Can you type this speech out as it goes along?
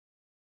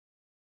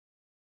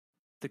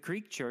The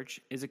Creek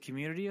Church is a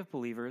community of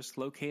believers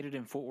located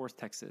in Fort Worth,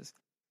 Texas.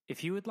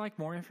 If you would like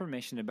more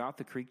information about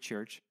the Creek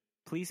Church,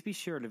 please be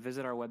sure to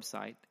visit our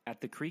website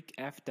at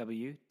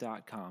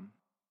thecreekfw.com.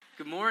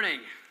 Good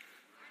morning.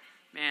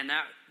 Man,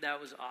 that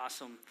was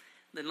awesome.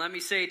 Then let me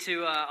say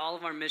to all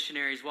of our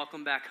missionaries,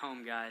 welcome back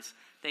home, guys.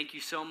 Thank you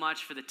so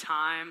much for the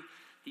time,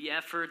 the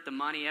effort, the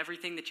money,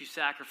 everything that you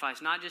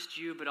sacrificed. Not just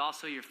you, but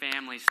also your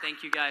families.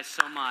 Thank you guys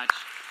so much.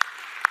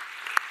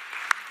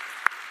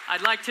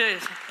 I'd like to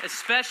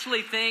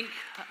especially thank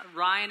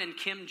Ryan and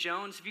Kim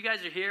Jones. If you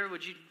guys are here,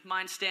 would you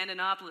mind standing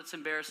up? Let's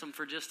embarrass them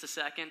for just a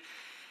second.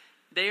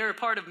 They are a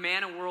part of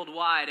Manna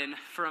Worldwide, and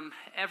from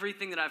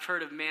everything that I've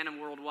heard of Manna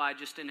Worldwide,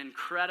 just an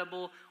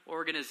incredible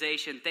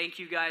organization. Thank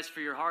you guys for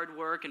your hard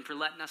work and for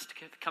letting us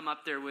come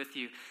up there with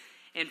you.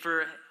 And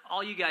for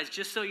all you guys,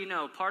 just so you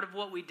know, part of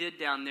what we did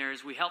down there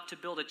is we helped to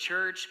build a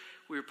church.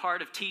 We were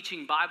part of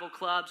teaching Bible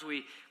clubs.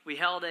 We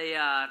held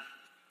a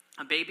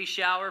baby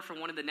shower for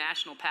one of the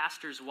national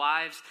pastor's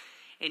wives,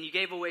 and you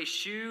gave away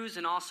shoes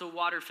and also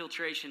water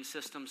filtration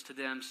systems to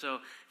them. So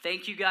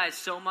thank you guys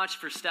so much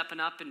for stepping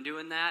up and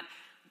doing that.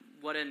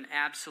 What an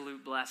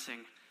absolute blessing.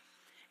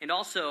 And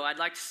also, I'd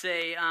like to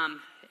say,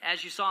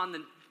 as you saw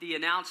in the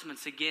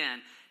announcements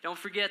again, don't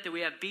forget that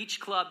we have Beach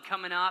Club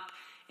coming up,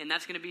 and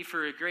that's going to be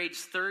for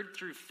grades 3rd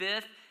through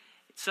 5th.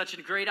 It's such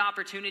a great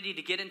opportunity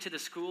to get into the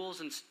schools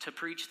and to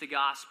preach the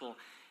gospel.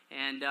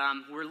 And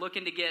we're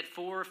looking to get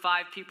 4 or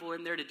 5 people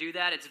in there to do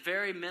that. It's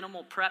very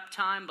minimal prep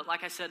time, but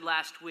like I said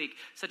last week,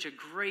 such a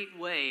great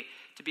way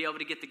to be able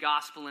to get the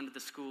gospel into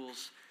the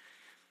schools.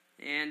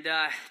 And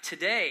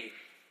today,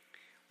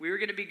 we're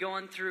going to be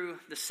going through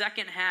the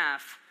second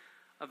half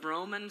of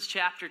Romans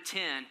chapter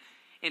 10.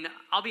 And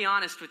I'll be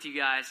honest with you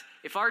guys,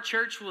 if our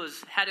church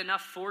had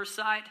enough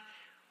foresight,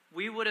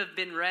 we would have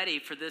been ready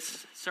for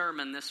this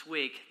sermon this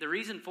week. The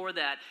reason for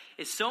that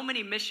is so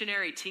many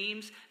missionary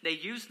teams, they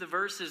use the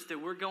verses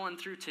that we're going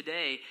through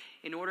today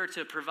in order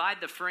to provide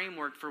the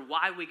framework for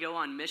why we go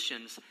on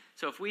missions.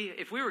 So if we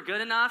were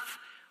good enough,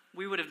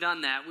 we would have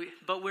done that.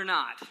 But we're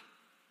not.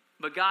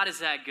 But God is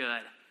that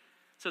good.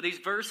 So these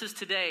verses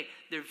today,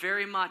 they're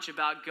very much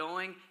about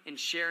going and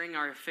sharing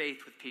our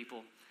faith with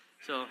people.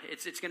 So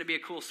it's going to be a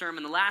cool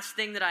sermon. The last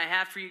thing that I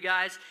have for you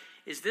guys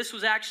is this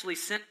was actually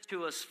sent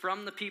to us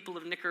from the people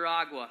of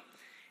Nicaragua.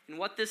 And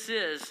what this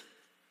is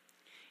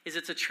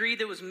it's a tree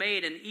that was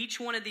made, and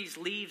each one of these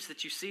leaves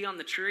that you see on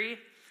the tree,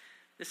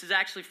 this is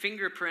actually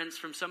fingerprints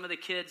from some of the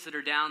kids that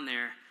are down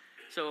there.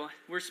 So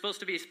we're supposed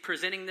to be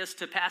presenting this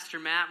to Pastor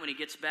Matt when he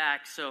gets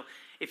back. So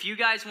if you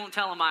guys won't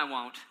tell him, I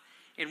won't.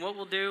 And what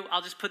we'll do,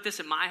 I'll just put this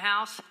at my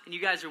house, and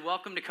you guys are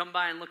welcome to come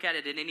by and look at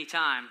it at any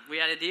time. We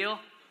had a deal?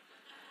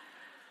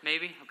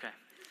 Maybe? Okay.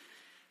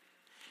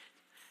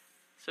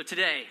 So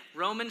today,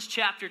 Romans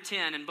chapter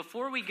 10, and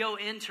before we go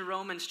into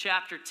Romans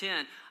chapter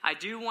 10, I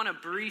do want to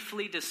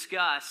briefly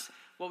discuss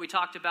what we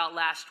talked about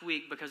last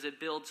week because it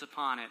builds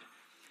upon it.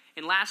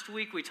 And last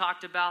week we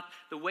talked about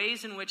the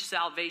ways in which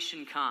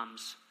salvation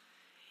comes.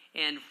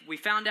 And we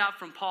found out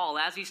from Paul,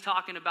 as he's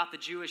talking about the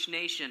Jewish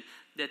nation,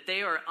 that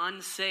they are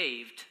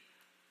unsaved,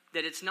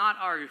 that it's not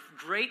our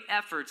great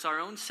efforts, our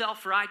own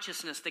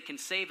self-righteousness that can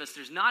save us.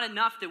 There's not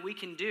enough that we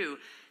can do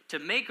to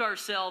make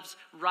ourselves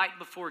right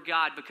before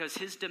God because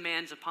his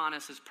demands upon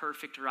us is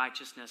perfect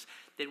righteousness,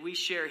 that we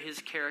share his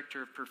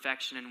character of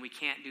perfection, and we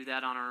can't do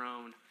that on our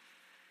own.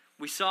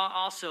 We saw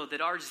also that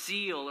our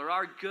zeal or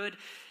our good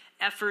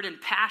effort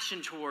and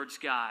passion towards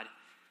God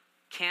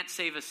can't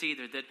save us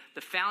either, that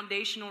the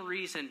foundational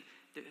reason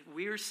that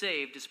we are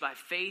saved is by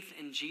faith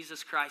in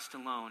Jesus Christ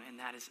alone, and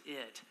that is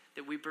it,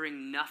 that we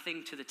bring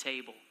nothing to the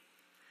table.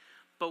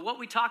 But what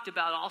we talked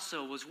about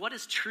also was, what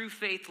does true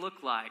faith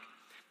look like?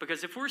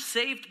 Because if we're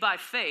saved by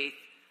faith,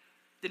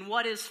 then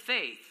what is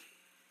faith?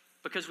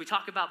 Because we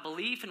talk about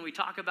belief and we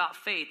talk about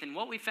faith. And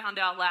what we found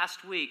out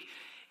last week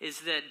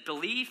is that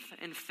belief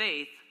and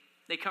faith,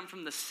 they come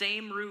from the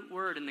same root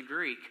word in the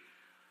Greek.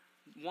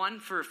 One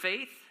for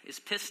faith is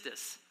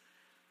pistis.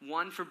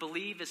 One for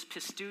believe is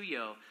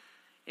pisteuo.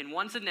 And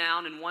one's a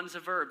noun and one's a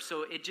verb.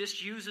 So it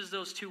just uses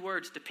those two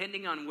words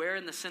depending on where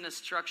in the sentence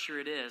structure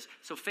it is.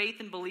 So faith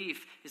and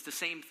belief is the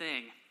same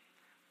thing.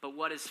 But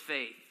what is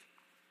faith?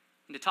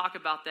 And to talk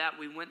about that,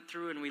 we went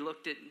through and we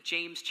looked at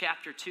James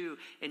chapter 2.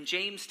 And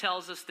James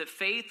tells us that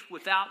faith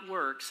without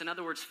works, in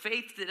other words,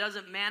 faith that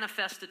doesn't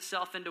manifest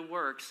itself into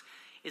works,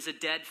 is a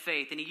dead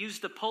faith. And he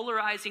used the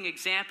polarizing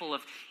example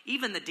of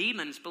even the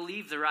demons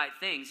believe the right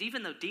things.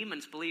 Even though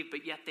demons believe,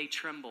 but yet they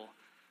tremble.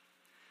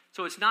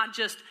 So it's not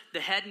just the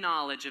head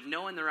knowledge of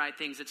knowing the right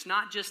things. It's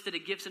not just that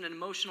it gives an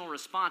emotional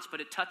response, but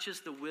it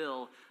touches the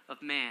will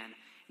of man.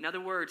 In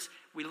other words,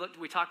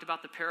 we talked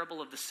about the parable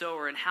of the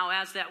sower and how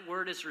as that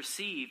word is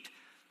received,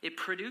 it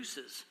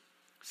produces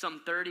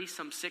some 30,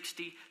 some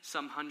 60,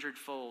 some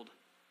 100-fold.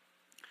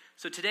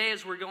 So today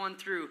as we're going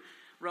through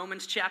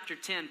Romans chapter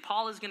 10,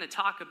 Paul is going to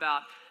talk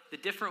about the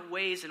different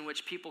ways in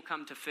which people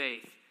come to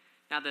faith.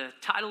 Now the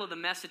title of the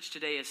message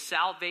today is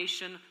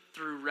Salvation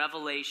Through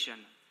Revelation.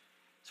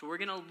 So we're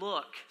going to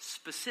look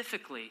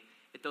specifically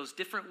at those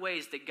different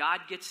ways that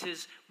God gets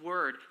his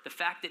word, the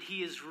fact that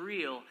he is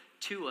real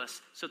to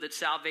us so that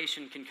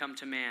salvation can come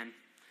to man.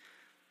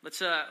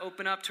 Let's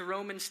open up to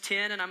Romans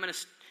 10, and I'm going to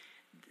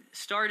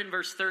start in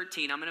verse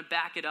 13. I'm going to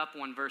back it up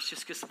one verse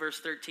just because verse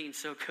 13 is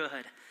so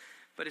good.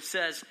 But it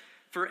says,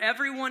 "For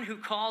everyone who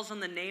calls on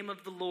the name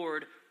of the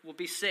Lord will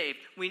be saved."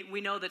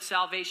 We know that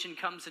salvation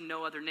comes in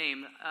no other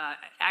name.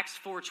 Acts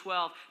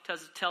 4:12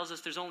 tells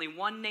us there's only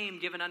one name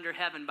given under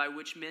heaven by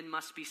which men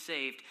must be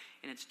saved,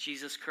 and it's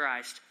Jesus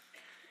Christ.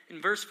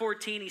 In verse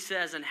 14 he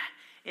says, and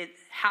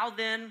how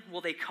then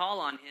will they call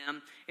on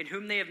him in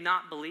whom they have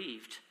not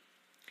believed?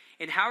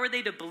 And how are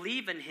they to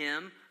believe in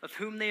him of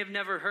whom they have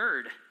never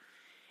heard?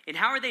 And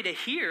how are they to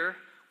hear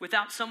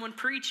without someone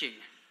preaching?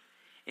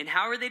 And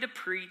how are they to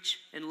preach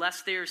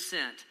unless they are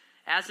sent?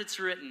 As it's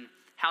written,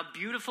 how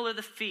beautiful are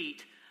the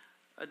feet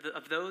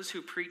of those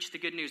who preach the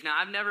good news. Now,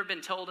 I've never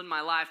been told in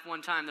my life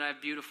one time that I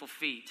have beautiful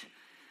feet.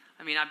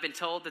 I mean, I've been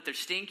told that they're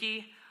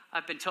stinky.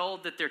 I've been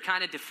told that they're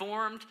kind of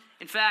deformed.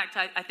 In fact,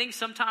 I think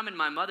sometime in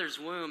my mother's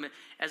womb,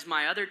 as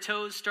my other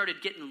toes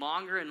started getting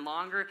longer and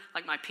longer,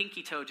 like my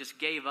pinky toe just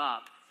gave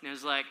up. And it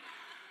was like,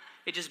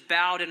 it just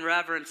bowed in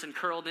reverence and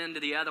curled into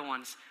the other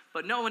ones.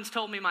 But no one's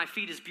told me my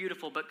feet is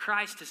beautiful, but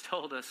Christ has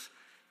told us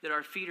that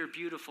our feet are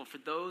beautiful for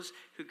those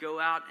who go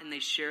out and they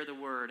share the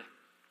word.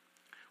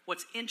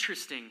 What's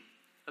interesting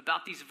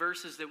about these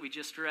verses that we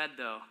just read,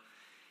 though,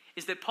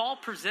 is that Paul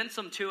presents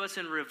them to us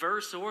in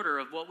reverse order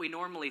of what we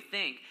normally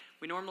think.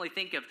 We normally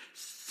think of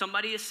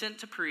somebody is sent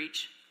to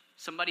preach,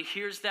 somebody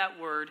hears that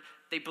word,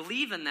 they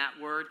believe in that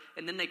word,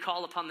 and then they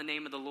call upon the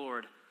name of the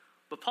Lord.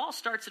 But Paul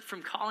starts it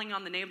from calling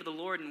on the name of the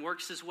Lord and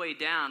works his way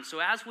down. So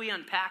as we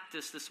unpack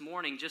this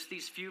morning, just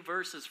these few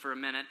verses for a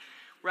minute,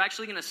 we're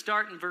actually going to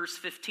start in verse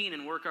 15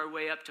 and work our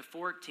way up to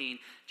 14,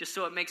 just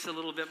so it makes a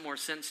little bit more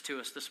sense to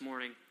us this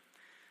morning.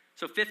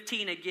 So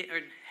 15, again,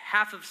 or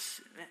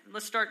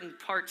let's start in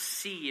part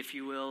C, if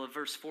you will, of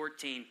verse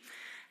 14.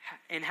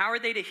 And how are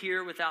they to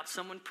hear without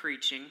someone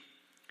preaching?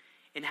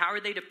 And how are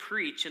they to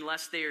preach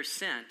unless they are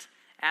sent?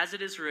 As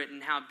it is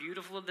written, how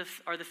beautiful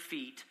are the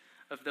feet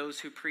of those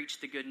who preach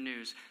the good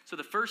news. So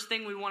the first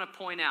thing we want to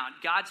point out,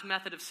 God's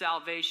method of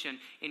salvation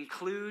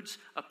includes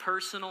a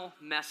personal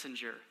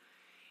messenger.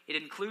 It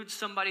includes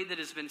somebody that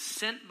has been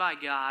sent by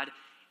God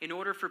in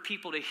order for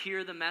people to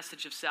hear the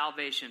message of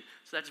salvation.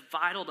 So that's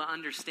vital to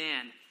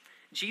understand.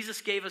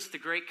 Jesus gave us the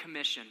Great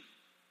Commission.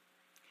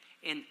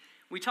 And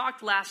we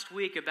talked last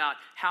week about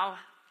how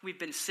we've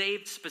been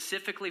saved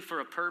specifically for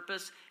a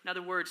purpose. In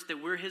other words,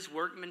 that we're his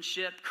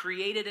workmanship,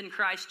 created in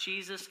Christ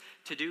Jesus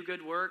to do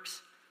good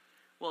works.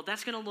 Well,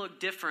 that's going to look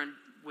different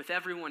with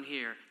everyone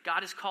here.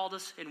 God has called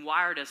us and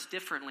wired us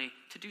differently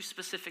to do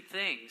specific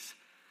things.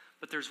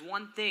 But there's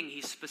one thing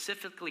he's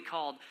specifically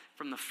called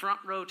from the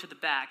front row to the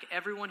back,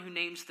 everyone who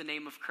names the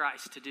name of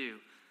Christ to do.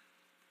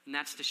 And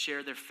that's to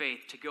share their faith,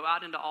 to go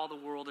out into all the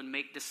world and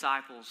make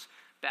disciples,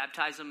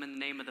 baptize them in the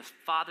name of the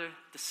Father,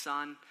 the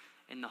Son,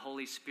 and the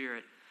Holy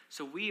Spirit.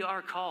 So we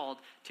are called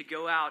to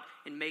go out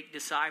and make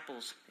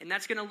disciples. And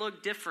that's going to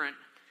look different.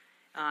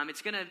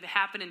 It's going to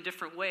happen in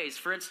different ways.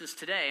 For instance,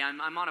 today,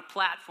 I'm on a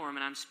platform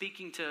and I'm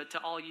speaking to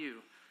all you.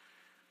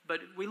 But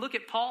we look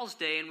at Paul's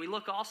day and we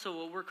look also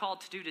what we're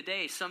called to do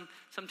today.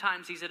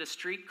 Sometimes he's at a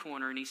street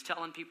corner and he's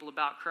telling people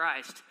about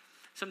Christ.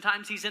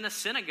 Sometimes he's in a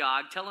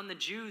synagogue telling the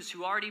Jews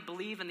who already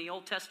believe in the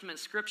Old Testament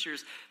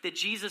scriptures that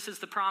Jesus is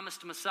the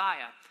promised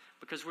Messiah,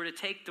 because we're to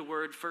take the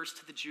word first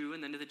to the Jew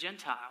and then to the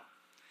Gentile.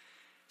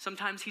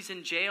 Sometimes he's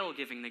in jail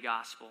giving the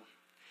gospel.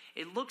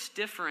 It looks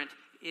different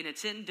and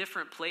it's in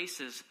different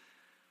places.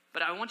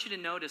 But I want you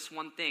to notice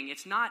one thing.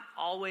 It's not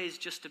always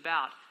just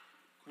about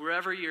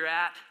wherever you're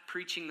at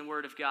preaching the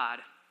word of God.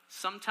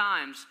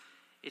 Sometimes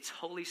it's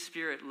Holy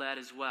Spirit led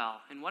as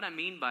well. And what I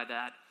mean by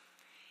that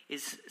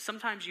is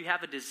sometimes you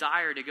have a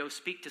desire to go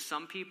speak to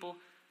some people,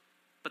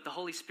 but the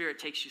Holy Spirit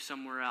takes you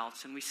somewhere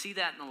else. And we see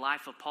that in the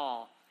life of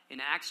Paul. In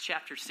Acts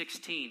chapter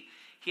 16,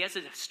 he has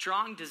a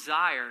strong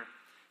desire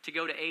to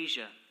go to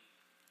Asia.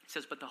 It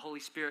says, but the Holy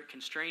Spirit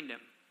constrained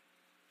him.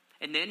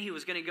 And then he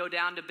was going to go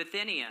down to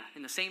Bithynia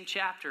in the same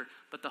chapter,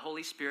 but the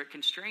Holy Spirit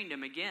constrained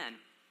him again.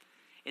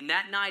 And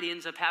that night he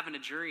ends up having a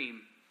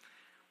dream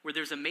where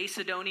there's a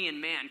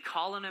Macedonian man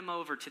calling him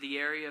over to the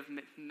area of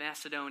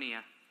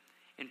Macedonia.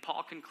 And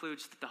Paul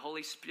concludes that the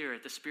Holy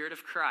Spirit, the Spirit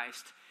of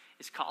Christ,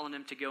 is calling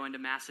him to go into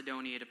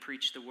Macedonia to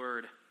preach the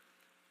word.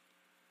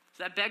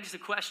 So that begs the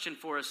question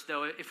for us,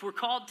 though. If we're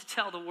called to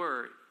tell the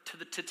word,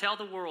 to tell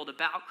the world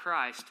about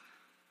Christ,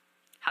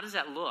 how does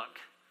that look?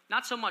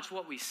 Not so much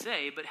what we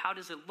say, but how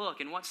does it look?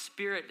 And what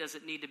spirit does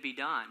it need to be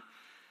done?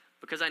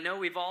 Because I know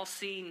we've all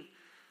seen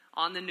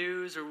on the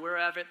news or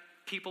wherever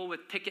people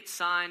with picket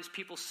signs,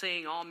 people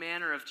saying all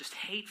manner of just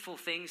hateful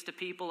things to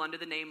people under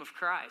the name of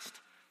Christ.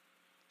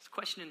 The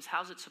question is,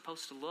 how's it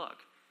supposed to look?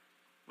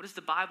 What does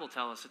the Bible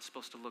tell us it's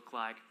supposed to look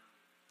like?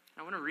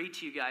 I want to read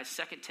to you guys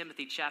 2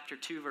 Timothy chapter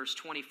 2, verse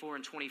 24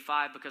 and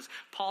 25, because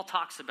Paul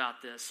talks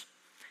about this.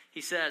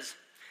 He says,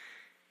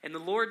 and the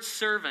Lord's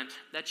servant,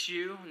 that's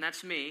you and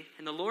that's me,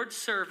 and the Lord's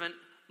servant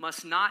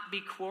must not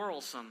be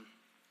quarrelsome,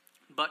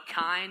 but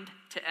kind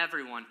to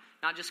everyone.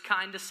 Not just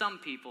kind to some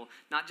people,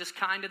 not just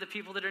kind to the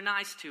people that are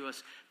nice to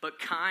us, but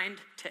kind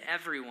to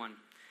everyone.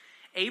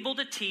 Able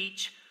to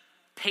teach,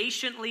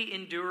 patiently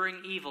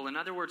enduring evil. In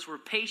other words, we're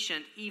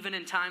patient even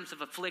in times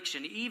of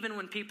affliction. Even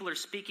when people are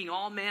speaking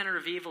all manner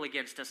of evil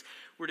against us,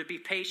 we're to be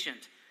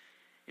patient.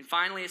 And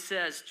finally it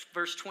says,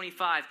 verse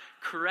 25,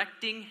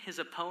 correcting his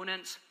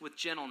opponents with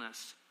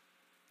gentleness.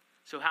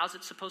 So how's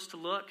it supposed to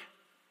look?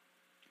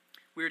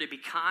 We're to be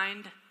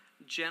kind,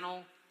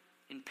 gentle,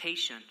 and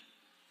patient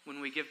when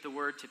we give the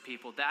word to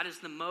people. That is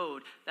the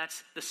mode,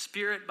 that's the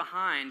spirit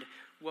behind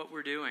what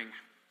we're doing.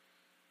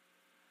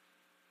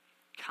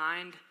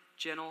 Kind,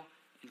 gentle,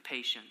 and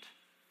patient.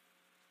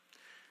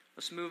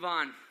 Let's move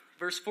on.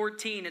 Verse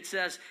 14, it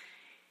says,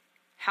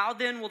 how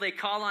then will they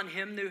call on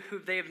him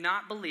whom they have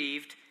not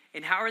believed?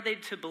 And how are they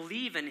to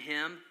believe in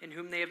him in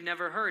whom they have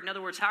never heard? In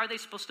other words, how are they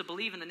supposed to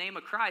believe in the name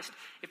of Christ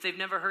if they've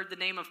never heard the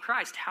name of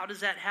Christ? How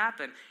does that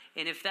happen?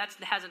 And if that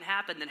hasn't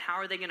happened, then how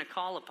are they going to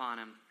call upon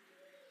him?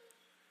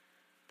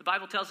 The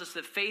Bible tells us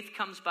that faith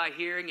comes by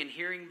hearing and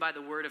hearing by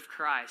the word of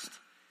Christ.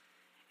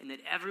 And that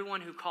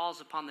everyone who calls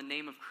upon the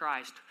name of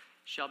Christ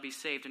shall be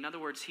saved. In other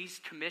words,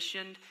 he's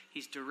commissioned,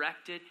 he's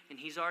directed, and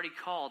he's already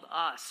called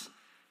us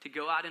to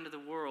go out into the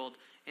world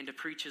and to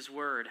preach his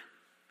word.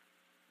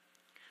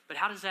 But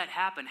how does that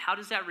happen? How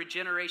does that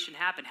regeneration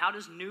happen? How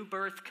does new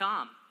birth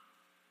come?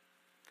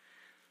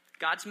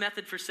 God's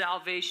method for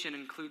salvation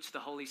includes the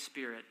Holy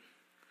Spirit.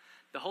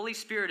 The Holy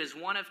Spirit is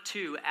one of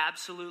two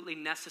absolutely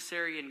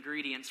necessary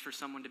ingredients for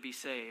someone to be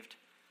saved.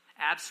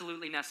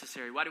 Absolutely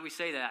necessary. Why do we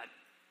say that?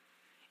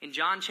 In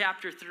John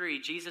chapter 3,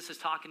 Jesus is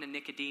talking to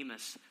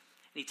Nicodemus. And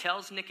he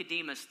tells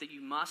Nicodemus that you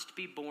must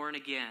be born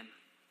again.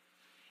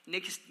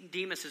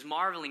 Nicodemus is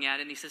marveling at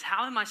it, and he says,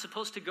 how am I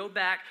supposed to go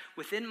back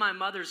within my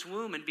mother's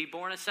womb and be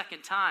born a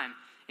second time?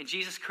 And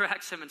Jesus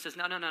corrects him and says,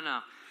 no.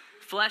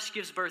 Flesh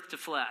gives birth to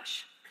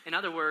flesh. In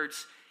other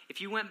words, if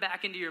you went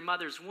back into your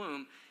mother's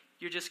womb,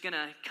 you're just going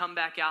to come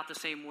back out the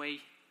same way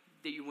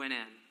that you went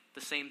in.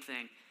 The same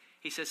thing.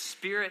 He says,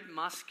 spirit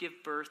must give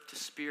birth to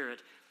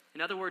spirit. In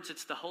other words,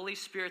 it's the Holy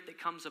Spirit that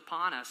comes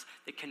upon us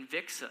that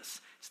convicts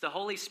us. It's the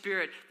Holy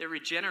Spirit that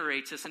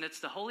regenerates us, and it's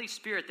the Holy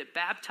Spirit that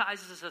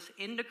baptizes us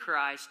into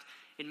Christ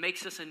and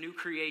makes us a new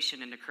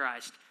creation into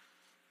Christ.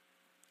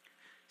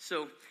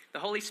 So the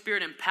Holy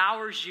Spirit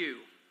empowers you.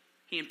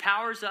 He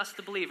empowers us,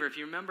 the believer. If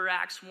you remember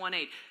Acts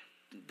 1:8,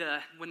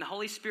 when the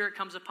Holy Spirit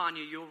comes upon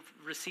you, you'll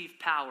receive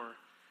power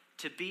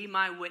to be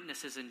my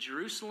witnesses in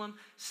Jerusalem,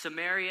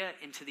 Samaria,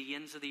 and to the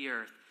ends of the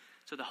earth.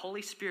 So the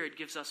Holy Spirit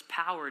gives us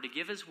power to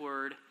give his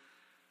word,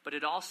 but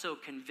it also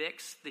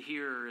convicts the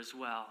hearer as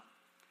well.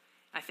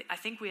 I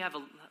think we have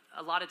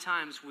a lot of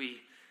times we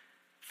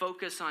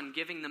focus on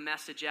giving the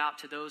message out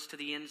to those to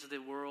the ends of the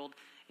world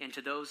and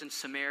to those in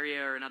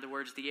Samaria, or in other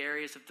words, the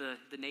areas of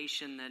the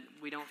nation that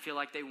we don't feel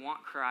like they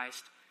want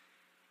Christ.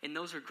 And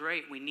those are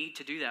great. We need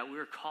to do that. We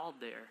were called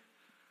there.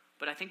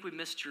 But I think we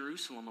miss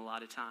Jerusalem a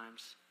lot of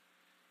times.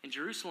 And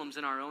Jerusalem's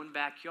in our own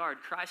backyard.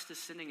 Christ is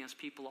sending us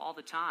people all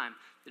the time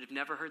that have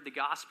never heard the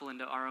gospel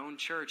into our own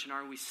church. And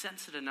are we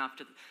sensitive enough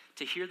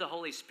to hear the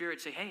Holy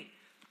Spirit say, hey,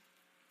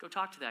 go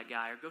talk to that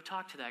guy or go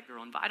talk to that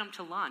girl. Invite them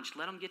to lunch.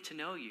 Let them get to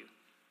know you.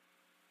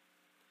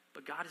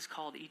 But God has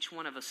called each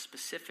one of us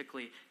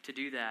specifically to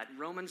do that.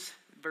 Romans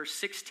verse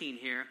 16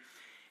 here,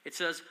 it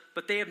says,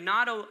 but they have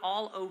not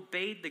all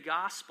obeyed the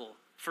gospel.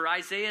 For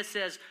Isaiah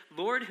says,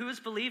 Lord, who has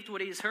believed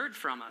what he has heard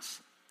from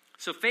us?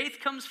 So faith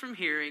comes from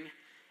hearing,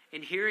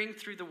 and hearing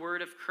through the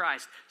word of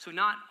Christ. So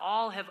not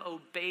all have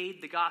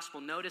obeyed the gospel.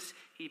 Notice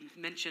he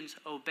mentions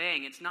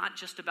obeying. It's not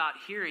just about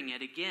hearing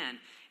it. Again,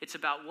 it's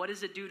about what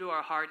does it do to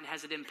our heart, and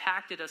has it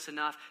impacted us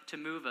enough to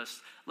move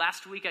us?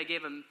 Last week I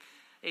gave an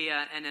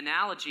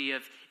analogy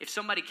of if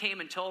somebody came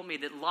and told me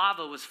that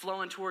lava was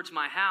flowing towards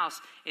my house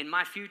and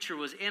my future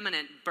was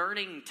imminent,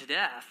 burning to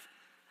death.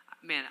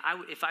 Man,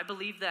 if I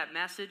believed that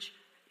message,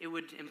 it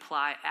would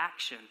imply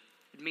action.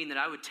 It'd mean that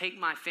I would take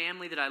my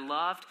family that I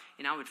loved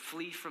and I would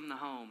flee from the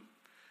home.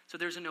 So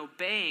there's an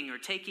obeying or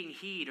taking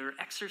heed or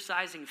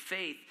exercising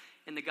faith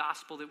in the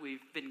gospel that we've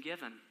been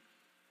given.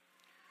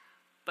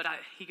 But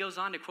he goes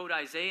on to quote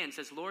Isaiah and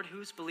says, Lord,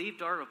 who's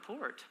believed our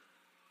report?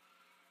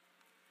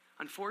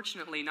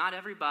 Unfortunately, not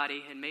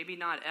everybody, and maybe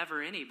not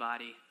ever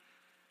anybody,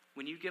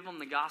 when you give them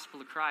the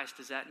gospel of Christ,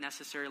 does that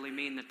necessarily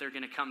mean that they're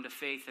going to come to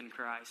faith in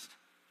Christ?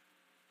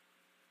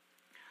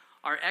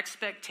 Our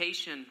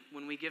expectation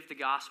when we give the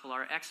gospel,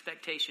 our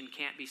expectation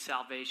can't be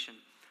salvation.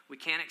 We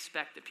can't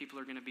expect that people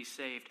are going to be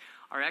saved.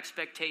 Our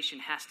expectation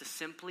has to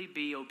simply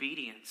be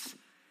obedience,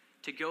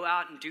 to go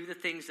out and do the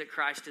things that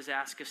Christ has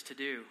asked us to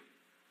do.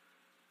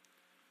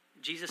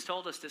 Jesus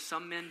told us that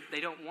some men, they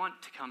don't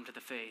want to come to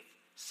the faith.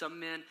 Some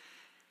men,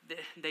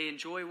 they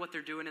enjoy what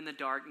they're doing in the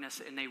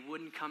darkness, and they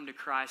wouldn't come to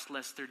Christ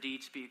lest their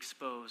deeds be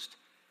exposed.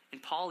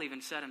 And Paul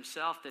even said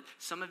himself that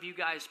some of you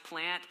guys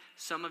plant,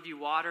 some of you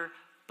water,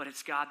 but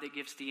it's God that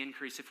gives the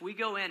increase. If we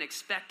go in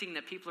expecting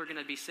that people are going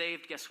to be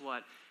saved, guess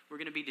what? We're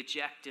going to be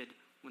dejected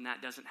when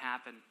that doesn't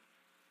happen.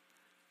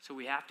 So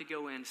we have to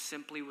go in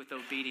simply with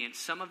obedience.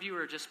 Some of you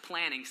are just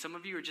planning. Some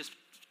of you are just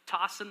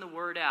tossing the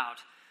word out.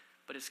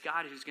 But it's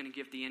God who's going to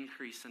give the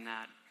increase in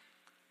that.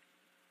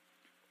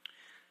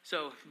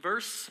 So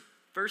verse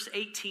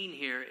 18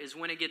 here is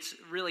when it gets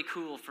really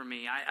cool for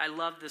me. I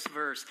love this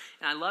verse.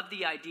 And I love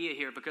the idea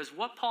here because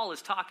what Paul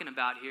is talking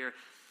about here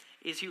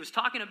is he was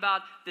talking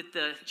about that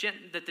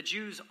the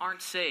Jews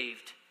aren't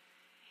saved.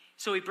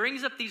 So he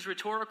brings up these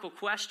rhetorical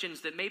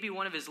questions that maybe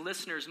one of his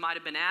listeners might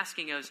have been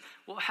asking us,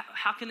 well,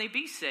 how can they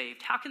be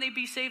saved? How can they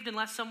be saved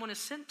unless someone is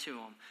sent to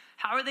them?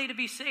 How are they to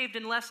be saved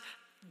unless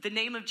the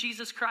name of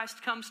Jesus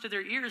Christ comes to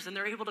their ears and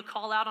they're able to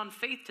call out on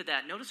faith to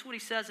that? Notice what he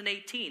says in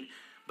 18.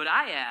 But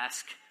I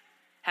ask,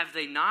 have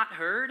they not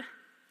heard?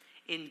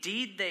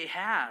 Indeed they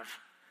have.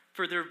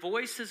 For their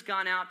voice has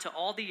gone out to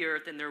all the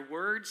earth and their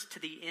words to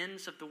the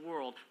ends of the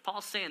world.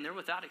 Paul's saying they're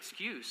without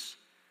excuse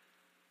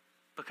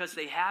because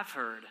they have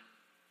heard.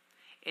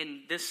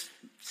 In this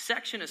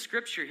section of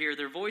scripture here,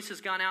 their voice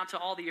has gone out to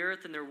all the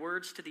earth and their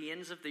words to the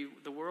ends of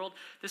the world.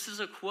 This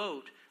is a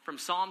quote from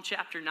Psalm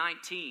chapter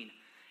 19.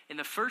 And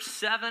the first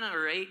 7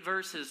 or 8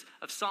 verses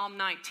of Psalm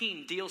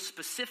 19 deal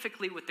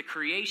specifically with the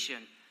creation.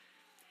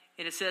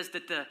 And it says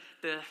that the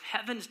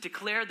heavens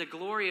declare the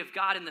glory of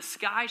God and the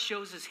sky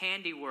shows his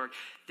handiwork.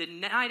 That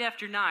night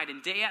after night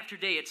and day after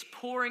day, it's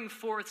pouring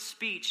forth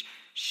speech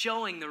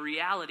showing the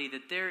reality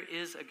that there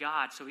is a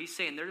God. So he's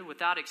saying they're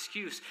without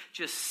excuse,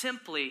 just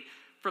simply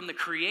from the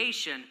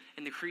creation,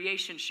 and the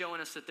creation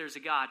showing us that there's a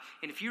God.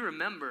 And if you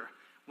remember,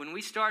 when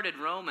we started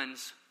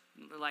Romans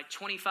like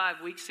 25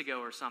 weeks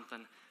ago or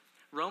something,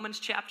 Romans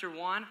chapter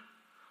 1,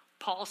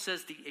 Paul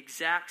says the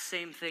exact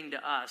same thing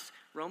to us.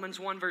 Romans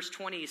 1 verse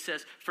 20, he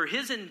says, for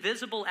his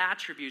invisible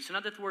attributes, in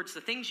other words, the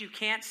things you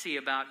can't see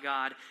about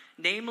God,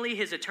 namely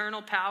his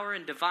eternal power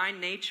and divine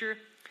nature,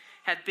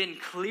 have been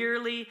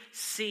clearly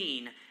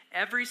seen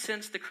ever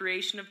since the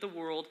creation of the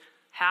world.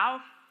 How?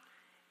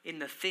 In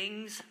the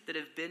things that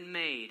have been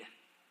made.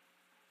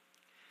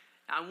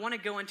 Now, I want to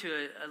go into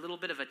a little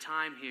bit of a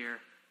time here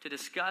to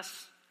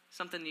discuss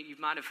something that you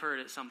might have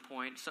heard at some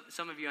point.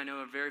 Some of you I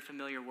know are very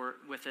familiar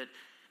with it,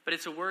 but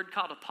it's a word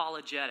called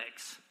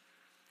apologetics.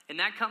 And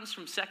that comes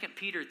from 2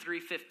 Peter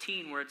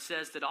 3:15, where it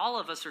says that all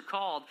of us are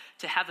called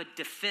to have a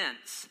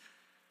defense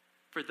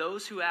for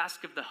those who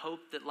ask of the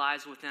hope that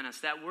lies within us.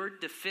 That word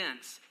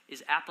defense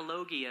is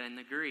apologia in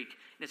the Greek,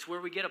 and it's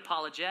where we get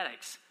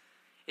apologetics.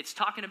 It's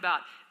talking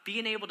about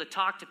being able to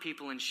talk to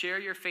people and share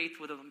your faith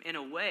with them in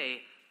a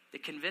way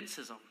that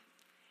convinces them.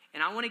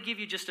 And I want to give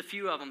you just a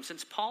few of them.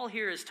 Since Paul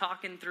here is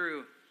talking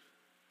through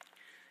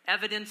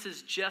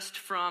evidences just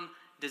from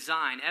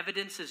design,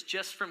 evidences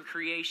just from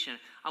creation,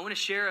 I want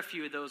to share a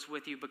few of those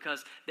with you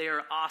because they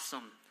are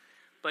awesome.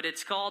 But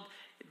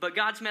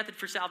God's method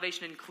for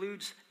salvation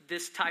includes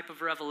this type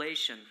of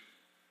revelation.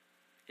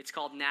 It's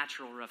called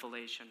natural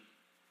revelation.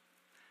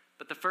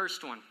 But the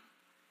first one,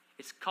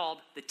 it's called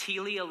the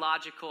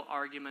teleological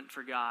argument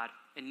for God.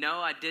 And no,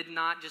 I did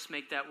not just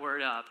make that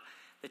word up.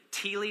 The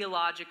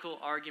teleological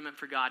argument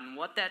for God. And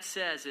what that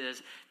says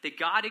is that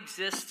God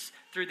exists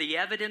through the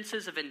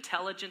evidences of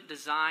intelligent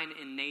design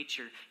in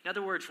nature. In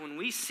other words, when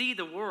we see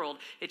the world,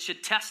 it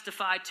should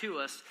testify to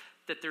us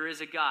that there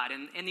is a God.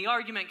 And the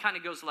argument kind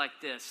of goes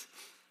like this.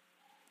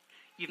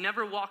 You've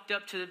never walked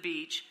up to the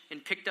beach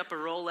and picked up a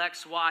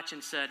Rolex watch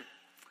and said,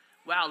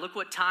 wow, look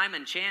what time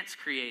and chance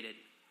created.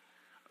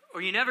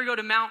 Or you never go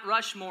to Mount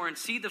Rushmore and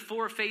see the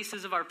 4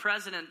 faces of our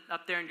president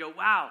up there and go,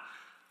 wow,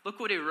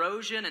 look what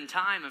erosion and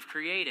time have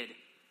created.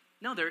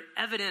 No, they're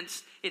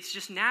evidence. It's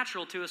just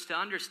natural to us to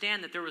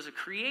understand that there was a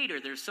creator.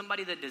 There's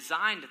somebody that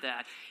designed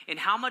that. And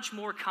how much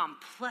more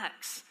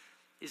complex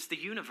is the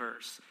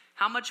universe?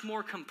 How much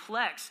more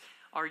complex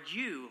are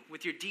you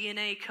with your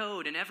DNA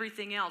code and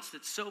everything else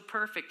that's so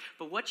perfect?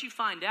 But what you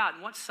find out,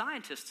 and what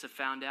scientists have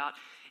found out,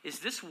 is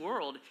this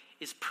world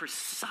is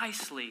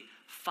precisely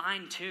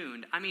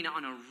fine-tuned. I mean,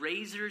 on a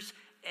razor's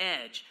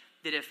edge,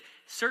 that if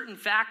certain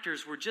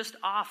factors were just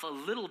off a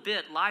little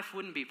bit, life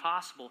wouldn't be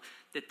possible.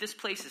 That this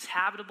place is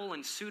habitable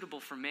and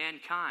suitable for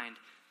mankind,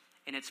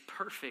 and it's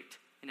perfect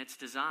in its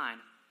design.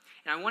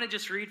 And I want to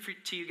just read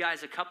to you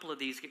guys a couple of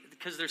these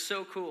because they're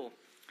so cool.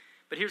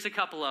 But here's a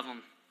couple of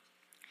them.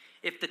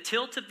 If the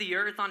tilt of the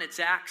earth on its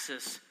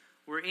axis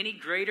were any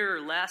greater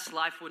or less,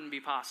 life wouldn't be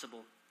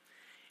possible.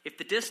 If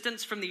the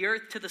distance from the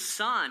earth to the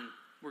sun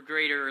were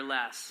greater or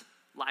less,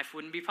 life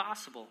wouldn't be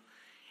possible.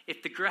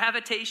 If the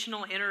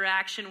gravitational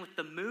interaction with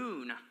the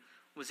moon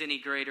was any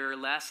greater or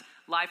less,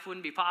 life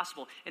wouldn't be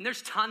possible. And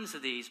there's tons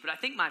of these, but I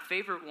think my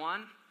favorite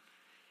one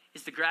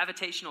is the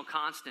gravitational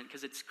constant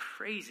because it's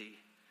crazy.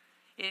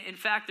 In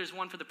fact, there's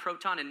one for the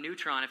proton and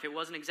neutron. If it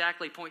wasn't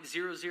exactly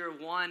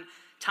 0.001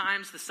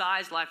 times the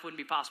size, life wouldn't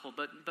be possible.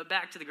 But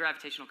back to the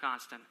gravitational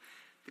constant.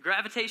 The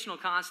gravitational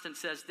constant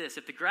says this.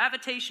 If the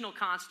gravitational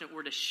constant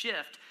were to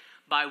shift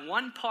by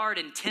 1 part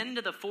in 10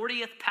 to the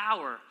 40th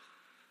power,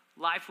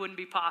 life wouldn't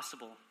be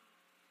possible.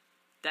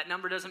 That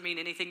number doesn't mean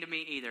anything to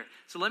me either.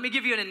 So let me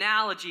give you an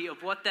analogy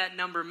of what that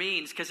number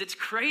means, because it's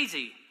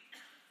crazy.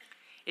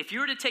 If you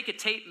were to take a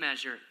tape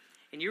measure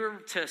and you were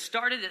to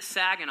start it at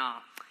Saginaw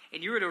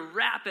and you were to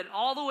wrap it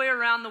all the way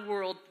around the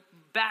world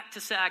back to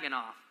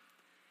Saginaw,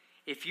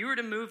 if you were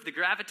to move the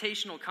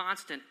gravitational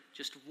constant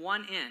just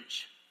 1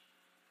 inch,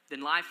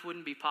 then life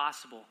wouldn't be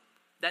possible.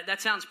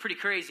 That sounds pretty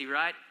crazy,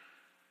 right?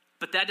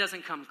 But that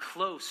doesn't come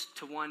close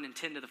to 1 in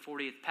 10 to the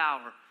 40th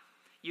power.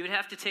 You would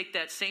have to take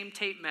that same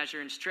tape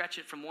measure and stretch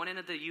it from one end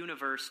of the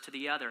universe to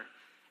the other,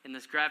 and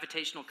this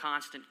gravitational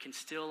constant can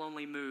still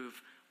only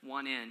move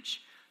 1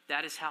 inch.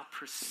 That is how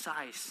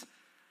precise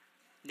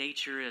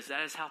nature is.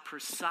 That is how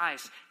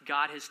precise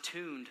God has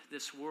tuned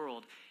this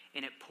world.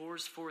 And it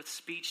pours forth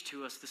speech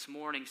to us this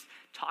morning,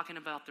 talking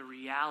about the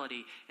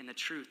reality and the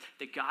truth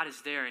that God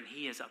is there and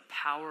he is a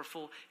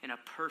powerful and a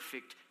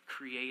perfect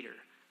creator.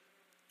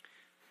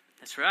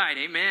 That's right,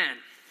 amen.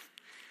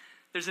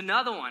 There's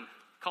another one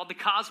called the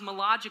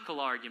cosmological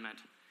argument.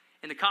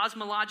 And the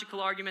cosmological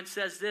argument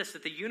says this,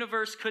 that the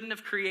universe couldn't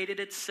have created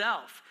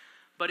itself,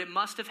 but it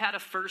must have had a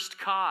first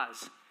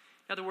cause.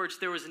 In other words,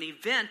 there was an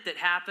event that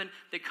happened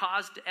that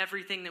caused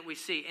everything that we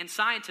see. And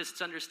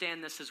scientists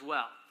understand this as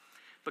well,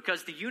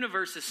 because the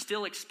universe is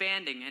still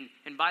expanding.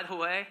 And by the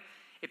way,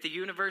 if the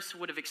universe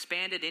would have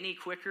expanded any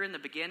quicker in the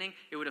beginning,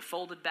 it would have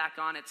folded back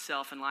on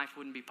itself and life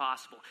wouldn't be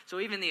possible. So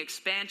even the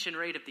expansion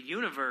rate of the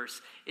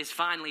universe is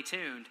finely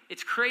tuned.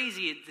 It's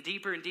crazy the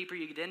deeper and deeper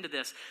you get into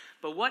this.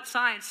 But what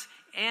science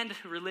and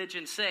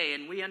religion say,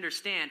 and we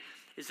understand,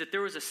 is that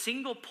there was a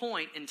single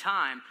point in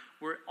time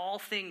where all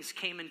things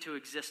came into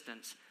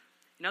existence.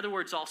 In other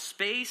words, all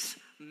space,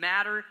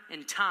 matter,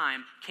 and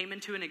time came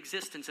into an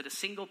existence at a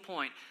single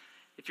point.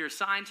 If you're a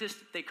scientist,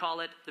 they call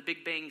it the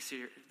Big Bang.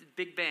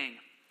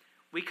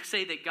 We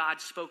say that God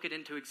spoke it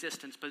into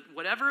existence, but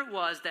whatever it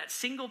was, that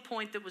single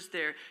point that was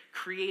there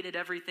created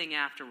everything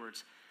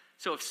afterwards.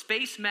 So if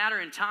space, matter,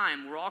 and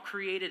time were all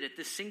created at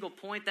this single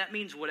point, that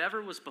means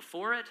whatever was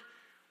before it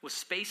was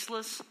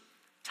spaceless,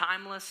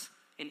 timeless,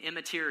 and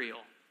immaterial.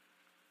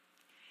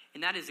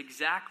 And that is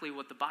exactly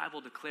what the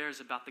Bible declares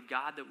about the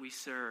God that we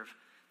serve,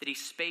 that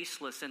he's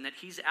spaceless and that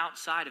he's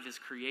outside of his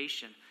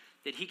creation,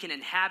 that he can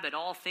inhabit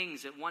all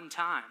things at one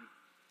time.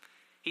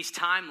 He's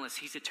timeless,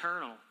 he's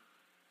eternal.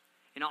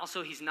 And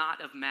also, he's not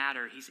of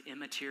matter. He's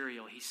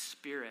immaterial. He's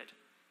spirit.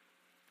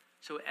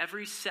 So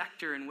every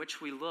sector in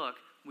which we look,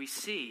 we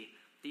see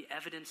the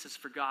evidences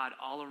for God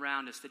all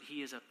around us, that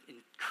he is an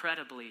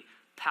incredibly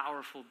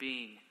powerful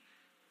being.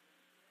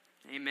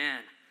 Amen.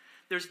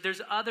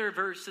 There's other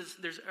verses,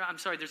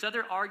 there's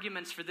other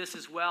arguments for this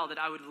as well that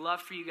I would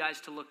love for you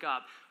guys to look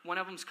up. One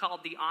of them is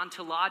called the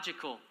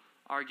ontological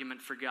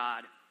argument for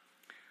God.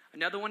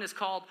 Another one is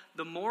called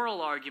the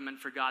moral argument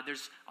for God.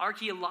 There's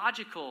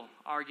archaeological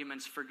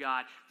arguments for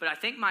God. But I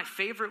think my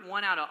favorite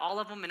one out of all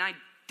of them, and I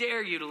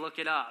dare you to look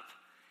it up,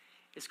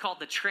 is called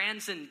the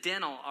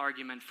transcendental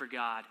argument for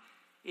God.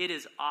 It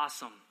is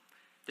awesome.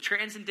 The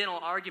transcendental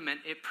argument,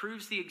 it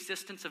proves the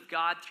existence of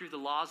God through the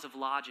laws of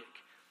logic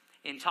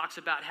and talks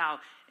about how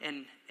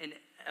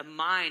a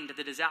mind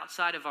that is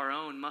outside of our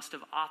own must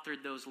have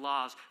authored those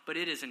laws. But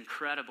it is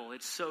incredible.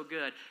 It's so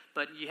good.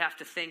 But you have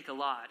to think a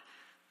lot.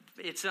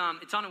 It's on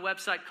a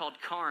website called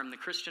CARM, the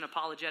Christian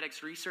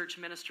Apologetics Research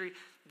Ministry.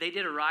 They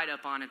did a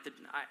write-up on it that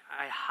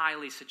I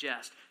highly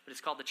suggest. But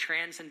it's called the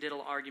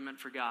Transcendental Argument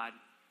for God.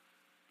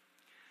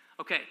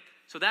 Okay,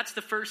 so that's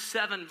the first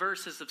 7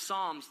 verses of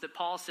Psalms that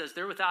Paul says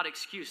they're without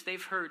excuse.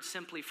 They've heard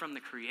simply from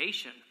the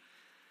creation.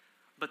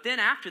 But then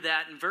after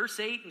that, in verse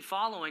 8 and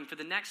following, for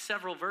the next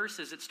several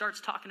verses, it starts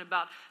talking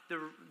about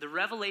the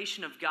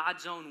revelation of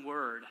God's own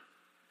word.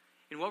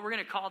 And what we're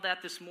going to call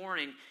that this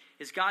morning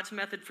is God's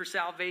method for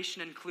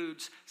salvation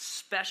includes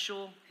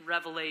special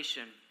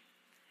revelation.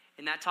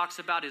 And that talks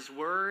about his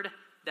word.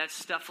 That's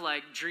stuff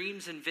like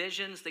dreams and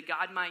visions that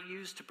God might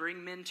use to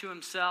bring men to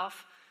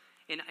himself.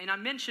 And I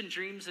mentioned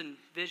dreams and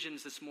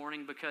visions this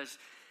morning because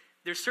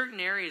there's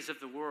certain areas of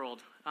the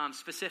world,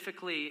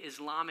 specifically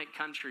Islamic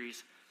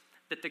countries,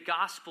 that the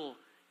gospel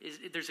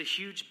there's a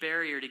huge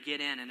barrier to get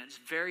in, and it's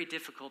very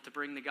difficult to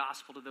bring the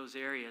gospel to those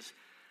areas.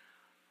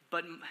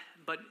 But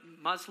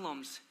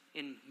Muslims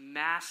in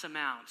mass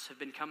amounts have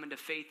been coming to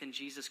faith in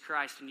Jesus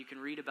Christ, and you can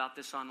read about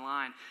this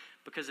online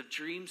because of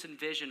dreams and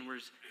vision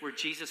where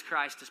Jesus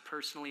Christ is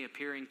personally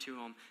appearing to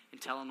them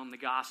and telling them the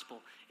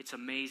gospel. It's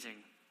amazing.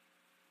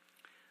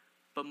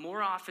 But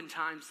more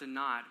oftentimes than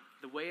not,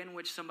 the way in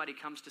which somebody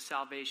comes to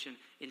salvation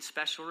in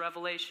special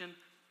revelation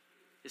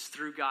is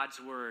through God's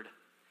word.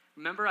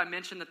 Remember I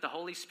mentioned that the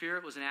Holy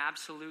Spirit was an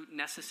absolute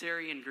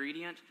necessary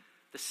ingredient?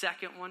 The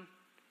second one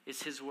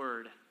is his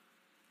word.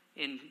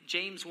 In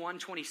James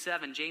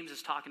 1:27, James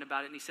is talking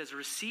about it, and he says,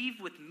 "Receive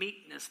with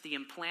meekness the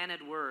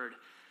implanted word,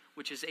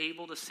 which is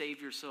able to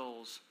save your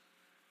souls."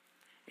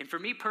 And for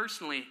me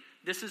personally,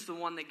 this is the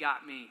one that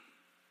got me.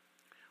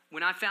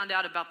 When I found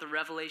out about the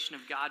revelation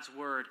of God's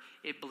word,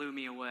 it blew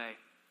me away.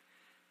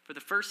 For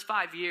the first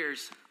 5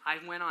 years, I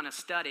went on a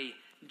study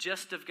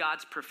just of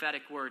God's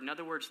prophetic word. In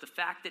other words, the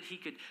fact that he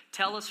could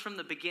tell us from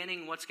the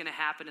beginning what's going to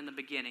happen in the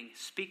beginning,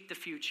 speak the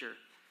future.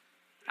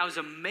 I was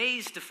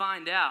amazed to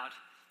find out,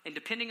 and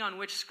depending on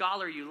which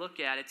scholar you look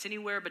at, it's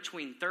anywhere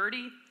between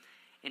 30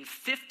 and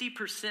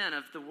 50%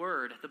 of the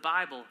word, the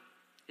Bible,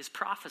 is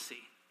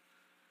prophecy.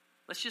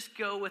 Let's just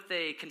go with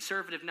a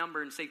conservative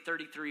number and say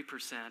 33%.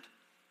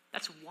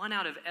 That's 1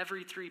 out of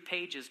every 3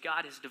 pages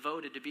God has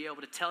devoted to be able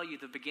to tell you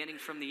the beginning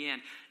from the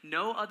end.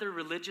 No other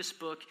religious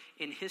book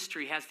in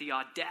history has the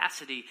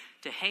audacity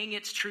to hang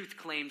its truth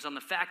claims on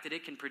the fact that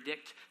it can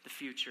predict the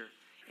future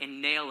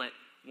and nail it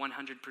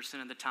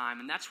 100% of the time.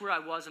 And that's where I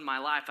was in my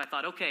life. I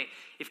thought, okay,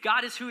 if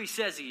God is who he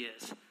says he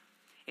is,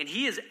 and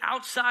he is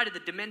outside of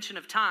the dimension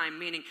of time,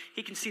 meaning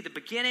he can see the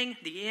beginning,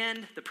 the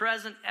end, the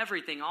present,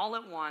 everything all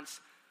at once,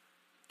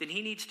 then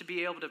he needs to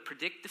be able to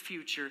predict the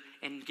future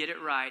and get it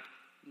right.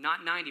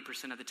 Not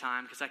 90% of the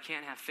time, because I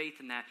can't have faith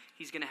in that.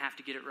 He's going to have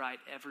to get it right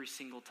every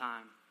single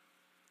time.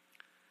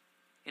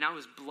 And I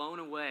was blown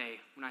away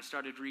when I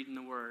started reading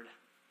the Word.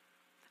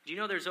 Do you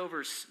know there's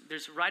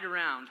right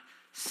around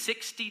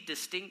 60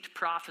 distinct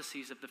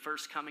prophecies of the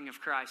first coming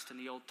of Christ in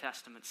the Old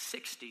Testament?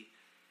 60.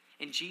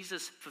 And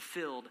Jesus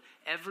fulfilled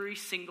every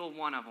single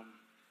one of them.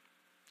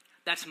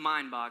 That's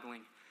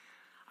mind-boggling.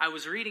 I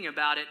was reading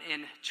about it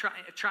and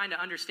trying to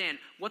understand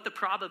what the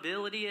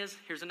probability is.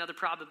 Here's another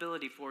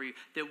probability for you.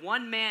 That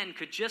one man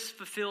could just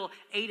fulfill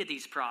 8 of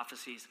these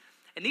prophecies.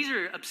 And these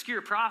are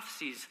obscure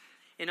prophecies.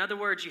 In other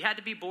words, you had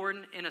to be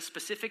born in a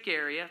specific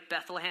area,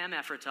 Bethlehem,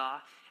 Ephratah,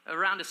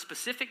 around a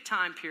specific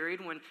time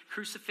period when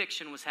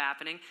crucifixion was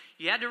happening.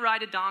 You had to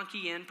ride a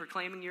donkey in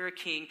proclaiming you're a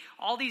king.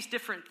 All these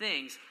different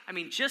things. I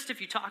mean, just if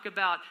you talk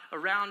about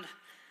around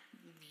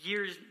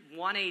years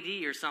 1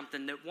 AD or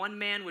something, that one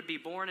man would be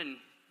born in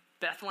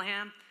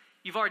Bethlehem,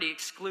 you've already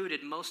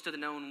excluded most of the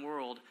known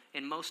world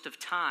and most of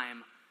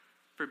time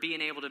for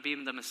being able to be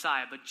the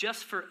Messiah. But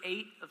just for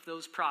 8 of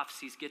those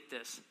prophecies, get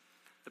this.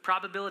 The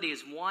probability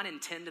is 1 in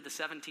 10 to the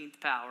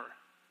 17th power.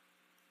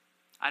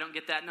 I don't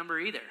get that number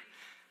either.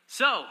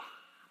 So,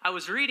 I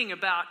was reading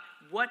about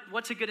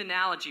what's a good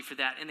analogy for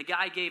that, and the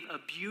guy gave a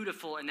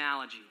beautiful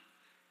analogy.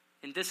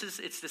 And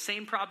it's the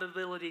same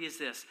probability as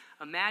this.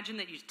 Imagine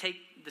that you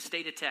take the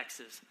state of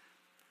Texas.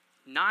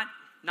 Not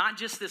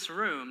just this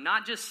room,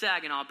 not just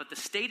Saginaw, but the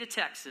state of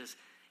Texas.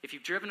 If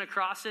you've driven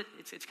across it,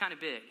 it's kind of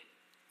big.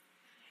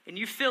 And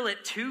you fill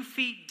it 2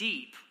 feet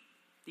deep,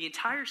 the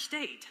entire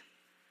state,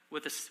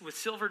 with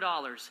silver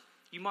dollars.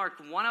 You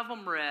mark one of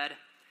them red,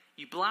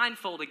 you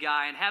blindfold a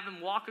guy and have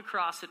him walk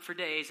across it for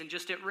days, and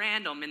just at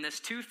random, in this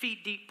 2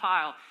 feet deep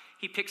pile,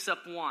 he picks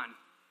up one.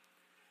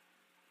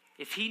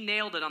 If he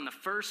nailed it on the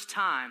first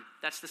time,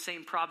 that's the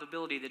same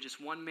probability that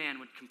just one man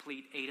would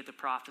complete 8 of the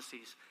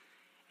prophecies.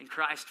 And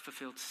Christ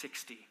fulfilled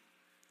 60.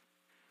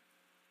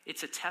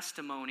 It's a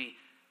testimony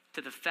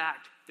to the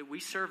fact that we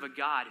serve a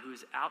God who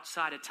is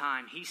outside of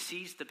time. He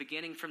sees the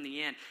beginning from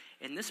the end.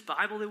 And this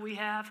Bible that we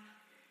have,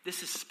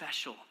 this is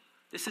special.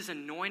 This is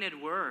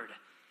anointed word.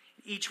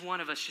 Each one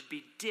of us should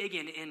be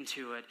digging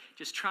into it,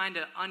 just trying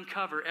to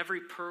uncover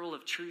every pearl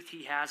of truth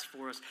he has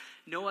for us.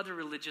 No other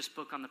religious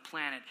book on the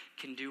planet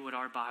can do what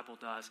our Bible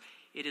does.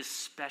 It is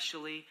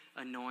specially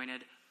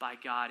anointed by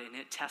God, and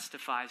it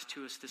testifies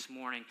to us this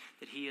morning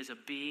that he is a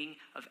being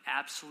of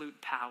absolute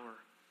power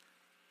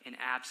and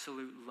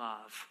absolute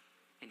love,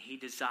 and he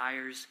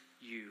desires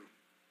you.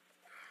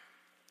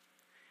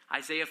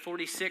 Isaiah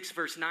 46,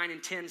 verse 9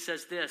 and 10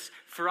 says this,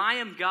 "For I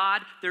am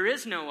God, there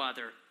is no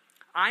other.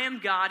 I am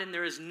God, and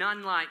there is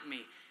none like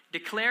me,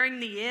 declaring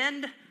the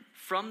end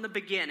from the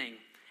beginning,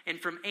 and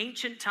from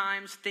ancient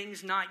times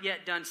things not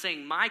yet done,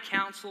 saying, my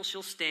counsel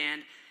shall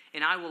stand,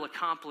 and I will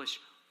accomplish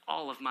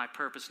all of my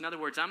purpose." In other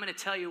words, I'm going to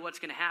tell you what's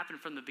going to happen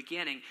from the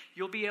beginning.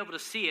 You'll be able to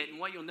see it, and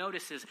what you'll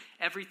notice is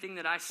everything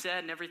that I said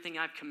and everything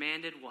I've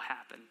commanded will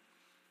happen,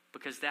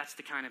 because that's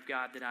the kind of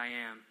God that I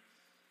am.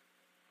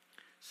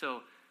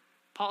 So,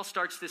 Paul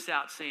starts this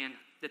out saying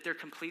that they're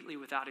completely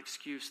without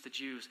excuse, the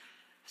Jews,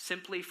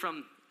 simply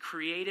from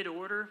created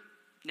order,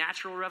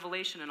 natural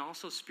revelation, and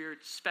also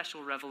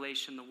special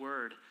revelation, the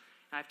Word.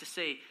 And I have to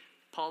say,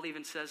 Paul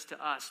even says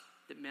to us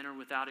that men are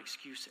without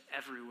excuse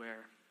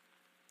everywhere.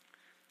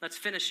 Let's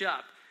finish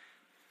up.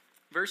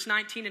 Verse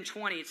 19 and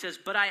 20, it says,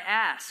 "But I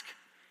ask,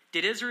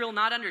 did Israel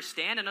not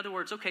understand?" In other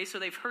words, okay, so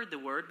they've heard the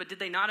word, but did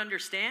they not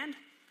understand?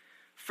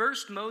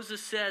 First,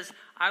 Moses says,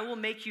 "I will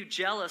make you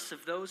jealous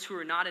of those who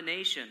are not a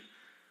nation.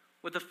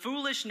 With a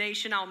foolish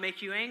nation, I'll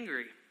make you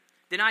angry."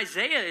 Then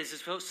Isaiah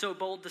is so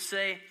bold to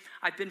say,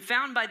 "I've been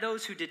found by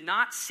those who did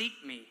not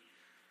seek me.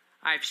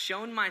 I've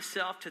shown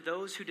myself to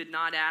those who did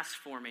not ask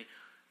for me."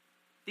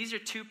 These are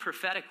 2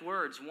 prophetic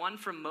words, one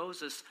from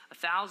Moses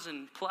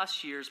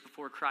 1,000+ years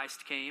before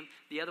Christ came,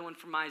 the other one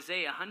from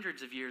Isaiah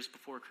hundreds of years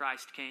before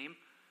Christ came.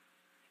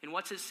 And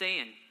what's it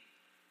saying?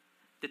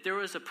 That there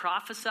was a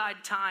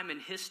prophesied time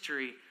in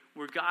history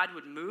where God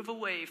would move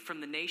away from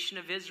the nation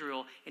of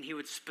Israel, and he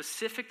would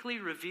specifically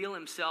reveal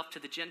himself to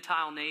the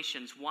Gentile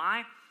nations.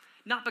 Why?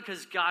 Not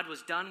because God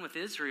was done with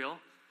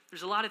Israel.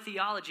 There's a lot of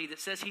theology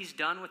that says he's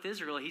done with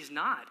Israel. He's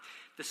not.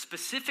 The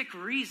specific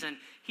reason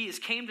he has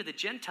came to the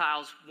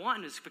Gentiles,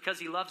 1, is because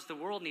he loves the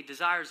world and he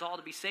desires all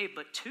to be saved.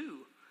 But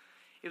 2,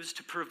 it was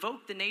to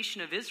provoke the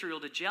nation of Israel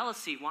to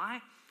jealousy.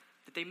 Why?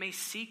 That they may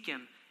seek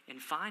him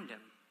and find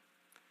him.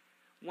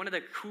 One of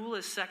the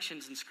coolest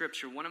sections in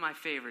Scripture, one of my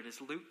favorite,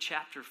 is Luke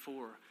chapter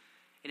 4.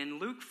 And in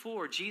Luke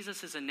 4,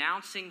 Jesus is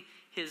announcing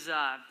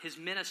his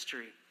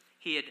ministry.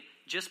 He had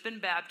just been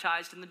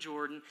baptized in the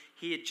Jordan.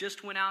 He had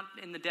just went out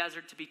in the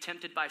desert to be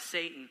tempted by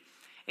Satan.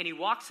 And he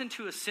walks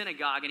into a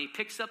synagogue and he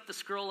picks up the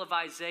scroll of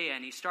Isaiah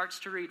and he starts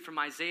to read from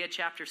Isaiah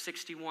chapter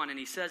 61. And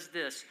he says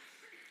this,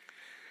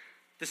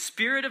 "The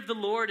Spirit of the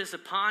Lord is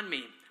upon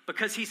me,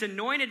 because he's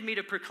anointed me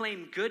to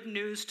proclaim good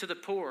news to the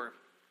poor.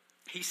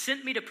 He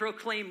sent me to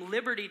proclaim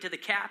liberty to the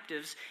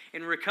captives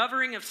and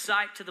recovering of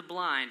sight to the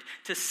blind,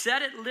 to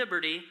set at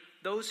liberty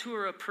those who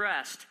are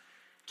oppressed,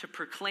 to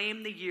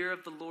proclaim the year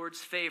of the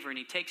Lord's favor." And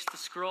he takes the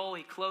scroll,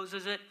 he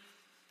closes it,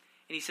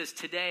 and he says,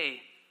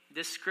 "Today,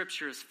 this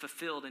scripture is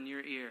fulfilled in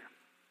your ear."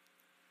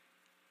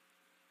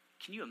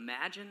 Can you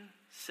imagine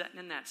sitting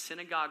in that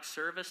synagogue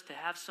service to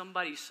have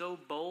somebody so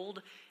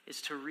bold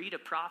as to read a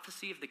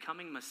prophecy of the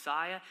coming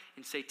Messiah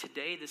and say,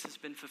 "Today, this has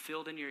been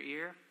fulfilled in your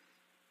ear"?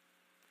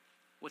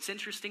 What's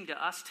interesting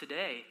to us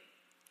today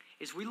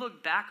is we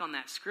look back on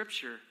that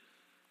scripture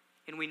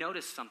and we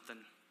notice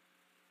something.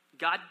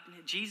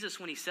 Jesus,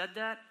 when he said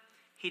that,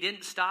 he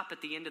didn't stop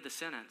at the end of the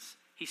sentence.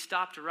 He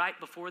stopped right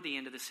before the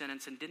end of the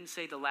sentence and didn't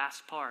say the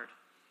last part.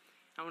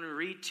 I want to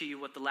read to you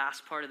what the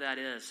last part of that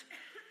is.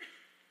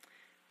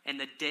 "And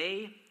the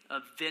day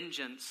of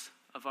vengeance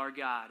of our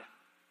God."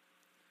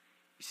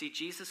 You see,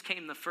 Jesus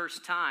came the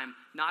first time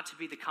not to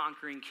be the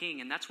conquering king.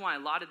 And that's why a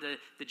lot of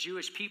the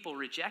Jewish people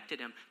rejected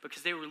him,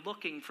 because they were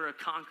looking for a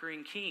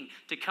conquering king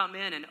to come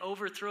in and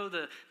overthrow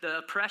the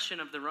oppression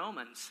of the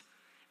Romans.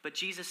 But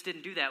Jesus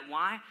didn't do that.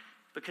 Why?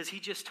 Because he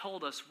just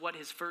told us what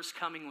his first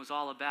coming was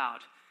all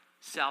about.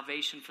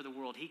 Salvation for the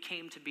world. He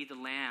came to be the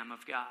Lamb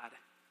of God.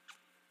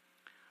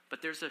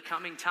 But there's a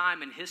coming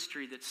time in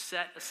history that's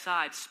set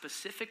aside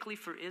specifically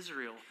for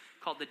Israel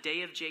called the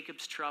Day of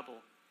Jacob's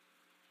Trouble.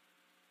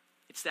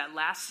 It's that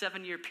last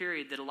 7-year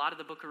period that a lot of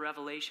the book of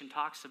Revelation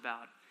talks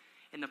about.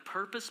 And the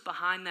purpose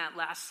behind that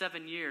last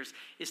 7 years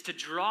is to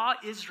draw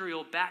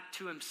Israel back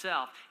to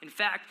himself. In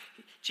fact,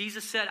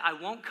 Jesus said, "I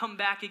won't come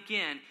back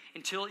again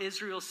until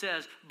Israel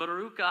says,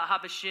 Baruch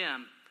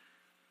HaBashem,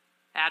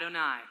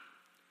 Adonai,"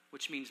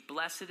 which means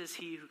blessed is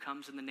he who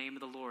comes in the name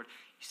of the Lord.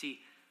 You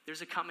see,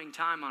 there's a coming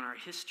time on our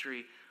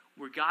history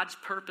where God's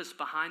purpose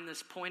behind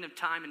this point of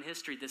time in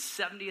history, this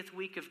 70th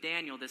week of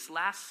Daniel, this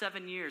last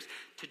 7 years,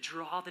 to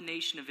draw the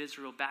nation of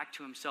Israel back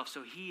to himself.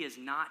 So he is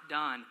not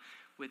done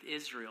with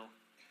Israel.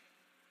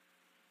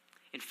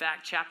 In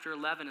fact, chapter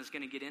 11 is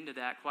going to get into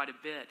that quite a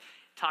bit,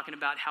 talking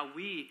about how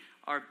we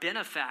are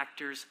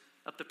benefactors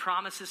of the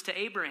promises to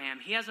Abraham.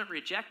 He hasn't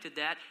rejected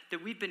that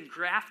we've been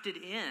grafted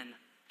in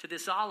to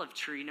this olive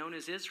tree known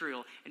as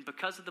Israel. And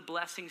because of the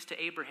blessings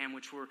to Abraham,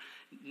 which were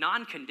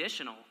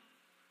non-conditional,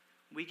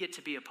 we get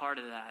to be a part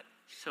of that.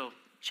 So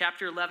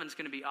chapter 11 is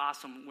going to be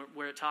awesome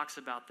where it talks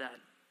about that.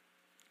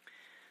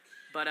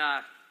 But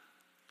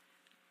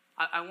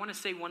I want to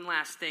say one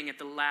last thing at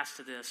the last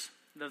of this.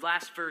 The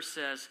last verse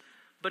says,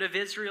 "But of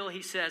Israel,"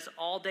 he says,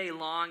 "all day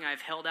long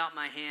I've held out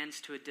my hands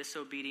to a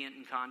disobedient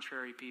and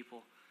contrary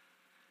people."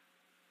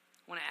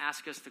 I want to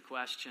ask us the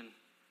question,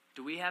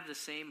 do we have the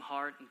same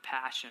heart and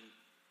passion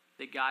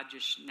that God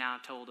just now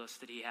told us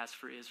that he has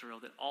for Israel?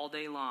 That all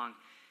day long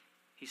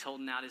he's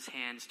holding out his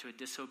hands to a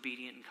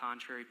disobedient and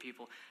contrary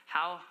people.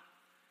 How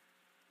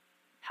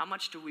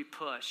much do we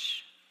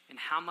push and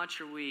how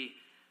much are we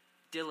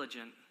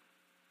diligent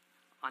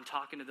on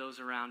talking to those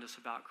around us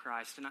about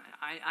Christ? And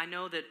I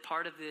know that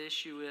part of the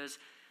issue is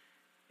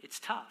it's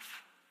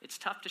tough. It's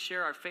tough to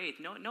share our faith.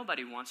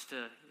 Nobody wants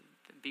to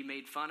be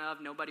made fun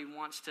of. Nobody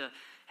wants to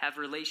have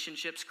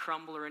relationships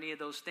crumble or any of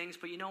those things.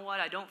 But you know what?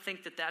 I don't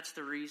think that that's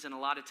the reason a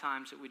lot of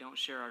times that we don't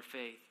share our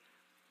faith.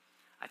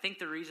 I think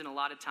the reason a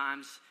lot of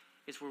times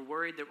is we're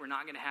worried that we're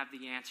not going to have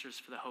the answers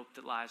for the hope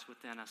that lies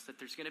within us, that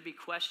there's going to be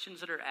questions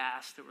that are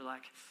asked that we're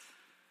like,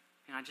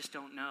 I just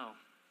don't know.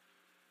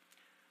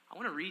 I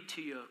want to read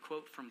to you a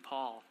quote from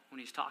Paul when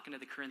he's talking to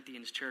the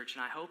Corinthians church,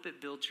 and I hope it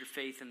builds your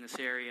faith in this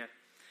area.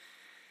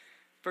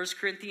 1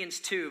 Corinthians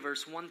 2,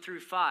 verse 1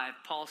 through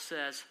 5, Paul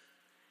says,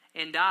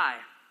 "And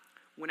I,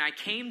 when I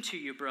came to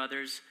you,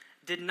 brothers,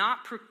 did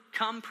not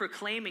come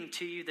proclaiming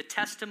to you the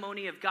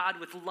testimony of God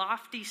with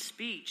lofty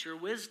speech or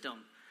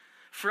wisdom.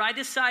 For I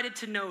decided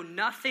to know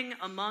nothing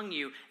among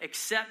you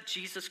except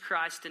Jesus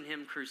Christ and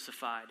him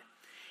crucified.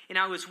 And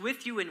I was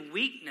with you in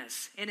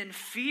weakness and in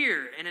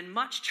fear and in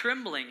much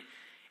trembling.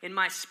 And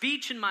my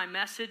speech and my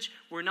message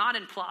were not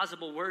in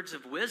plausible words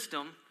of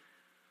wisdom,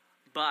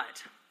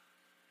 but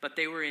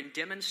they were in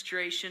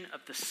demonstration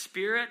of the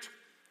Spirit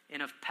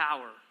and of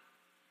power,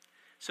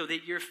 so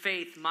that your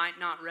faith might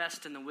not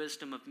rest in the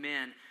wisdom of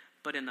men,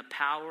 but in the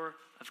power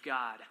of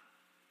God."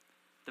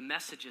 The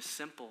message is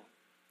simple.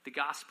 The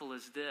gospel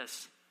is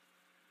this,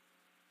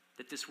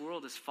 that this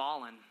world is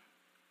fallen,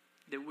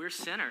 that we're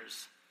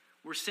sinners.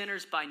 We're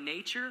sinners by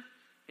nature,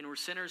 and we're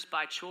sinners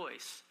by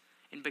choice.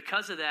 And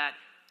because of that,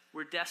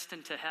 we're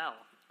destined to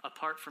hell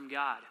apart from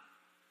God.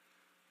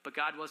 But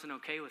God wasn't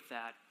okay with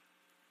that.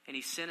 And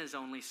he sent his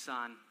only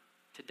son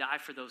to die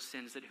for those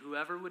sins, that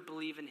whoever would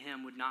believe in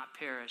him would not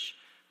perish,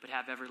 but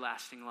have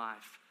everlasting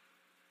life.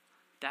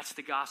 That's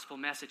the gospel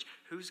message.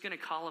 Who's going to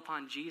call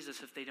upon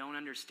Jesus if they don't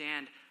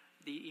understand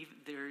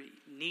their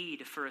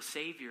need for a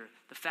Savior,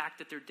 the fact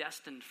that they're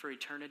destined for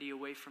eternity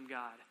away from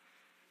God.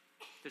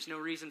 There's no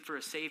reason for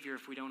a Savior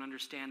if we don't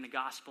understand the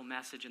gospel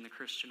message and the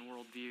Christian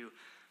worldview.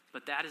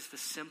 But that is the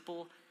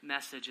simple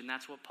message, and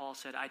that's what Paul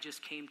said. I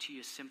just came to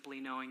you simply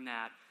knowing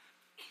that.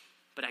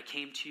 But I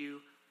came to you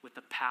with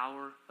the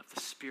power of the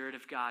Spirit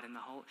of God, and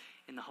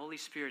the Holy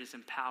Spirit has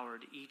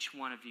empowered each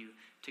one of you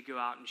to go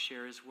out and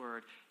share His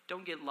word.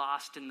 Don't get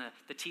lost in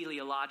the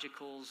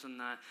teleologicals and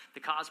the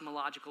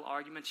cosmological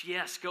arguments.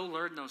 Yes, go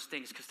learn those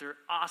things because they're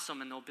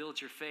awesome and they'll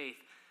build your faith.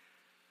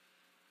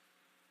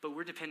 But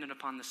we're dependent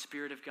upon the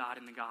Spirit of God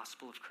and the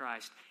gospel of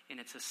Christ, and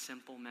it's a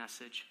simple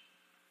message.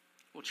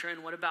 Well,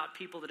 Trent, what about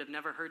people that have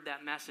never heard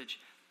that message?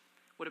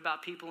 What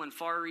about people in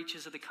far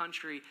reaches of the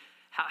country?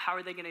 How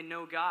are they going to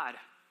know God?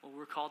 Well,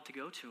 we're called to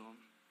go to Him.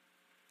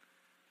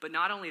 But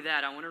not only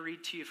that, I want to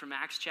read to you from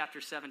Acts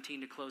chapter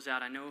 17 to close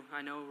out. I know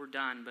we're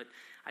done, but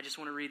I just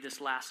want to read this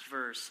last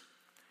verse.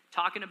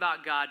 Talking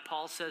about God,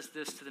 Paul says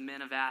this to the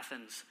men of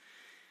Athens.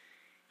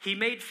 He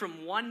made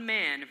from one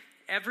man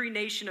every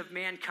nation of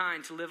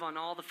mankind to live on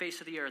all the face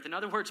of the earth. In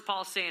other words,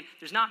 Paul's saying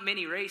there's not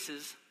many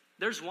races.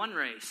 There's one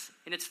race,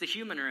 and it's the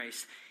human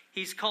race.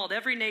 He's called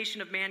every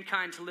nation of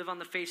mankind to live on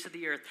the face of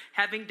the earth,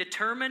 having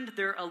determined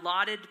their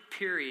allotted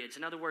periods.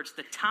 In other words,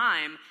 the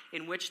time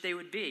in which they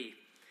would be.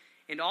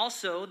 And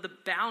also the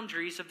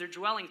boundaries of their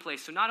dwelling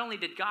place. So not only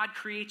did God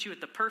create you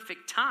at the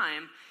perfect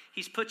time,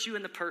 He's put you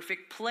in the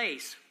perfect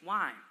place.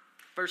 Why?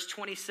 Verse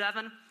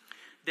 27,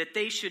 that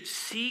they should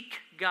seek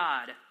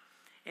God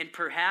and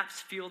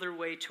perhaps feel their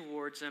way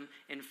towards Him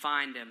and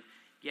find Him.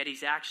 Yet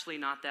He's actually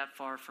not that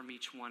far from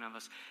each one of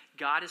us.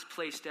 God has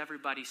placed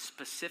everybody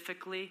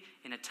specifically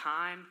in a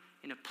time,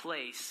 in a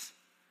place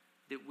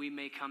that we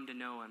may come to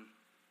know Him.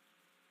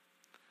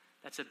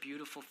 That's a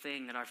beautiful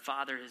thing that our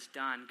Father has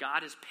done.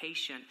 God is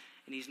patient,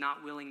 and He's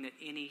not willing that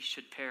any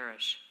should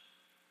perish.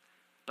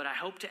 But I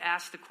hope to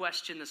ask the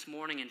question this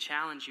morning and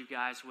challenge you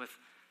guys with,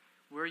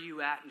 where are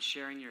you at in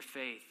sharing your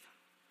faith?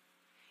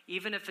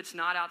 Even if it's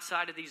not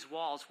outside of these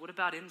walls, what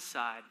about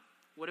inside?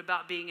 What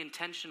about being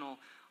intentional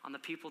on the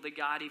people that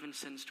God even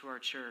sends to our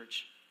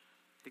church?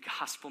 The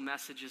gospel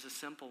message is a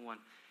simple one,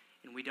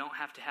 and we don't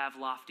have to have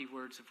lofty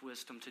words of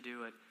wisdom to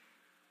do it,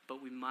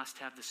 but we must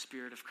have the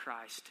Spirit of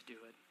Christ to do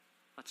it.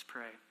 Let's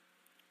pray.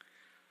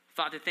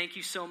 Father, thank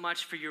you so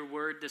much for your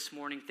word this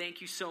morning.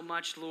 Thank you so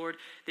much, Lord,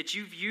 that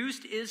you've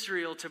used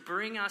Israel to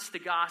bring us the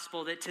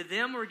gospel, that to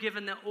them were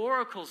given the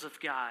oracles of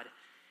God.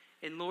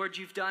 And Lord,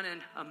 you've done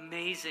an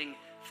amazing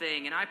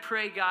thing. And I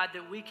pray, God,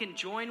 that we can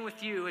join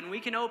with you and we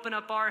can open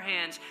up our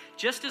hands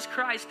just as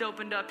Christ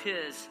opened up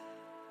His,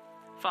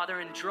 Father,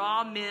 and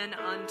draw men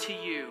unto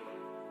you.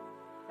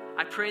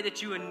 I pray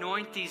that you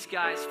anoint these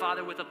guys,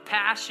 Father, with a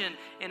passion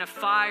and a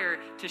fire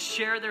to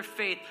share their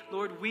faith.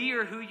 Lord, we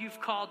are who you've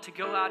called to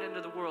go out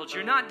into the world.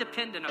 You're not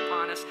dependent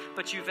upon us,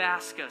 but you've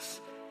asked us.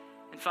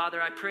 And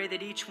Father, I pray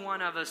that each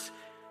one of us,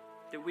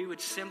 that we would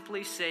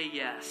simply say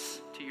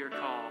yes to your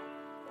call.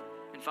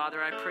 And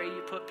Father, I pray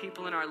you put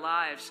people in our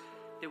lives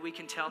that we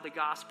can tell the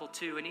gospel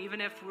to. And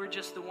even if we're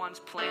just the ones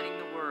planting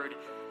the word,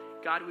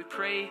 God, we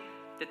pray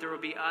that there will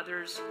be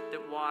others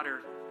that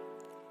water.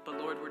 But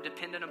Lord, we're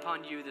dependent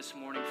upon you this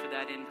morning for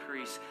that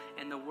increase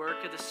and the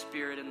work of the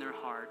Spirit in their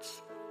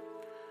hearts.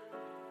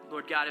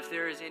 Lord God, if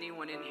there is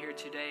anyone in here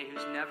today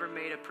who's never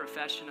made a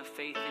profession of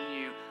faith in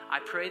you, I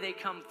pray they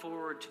come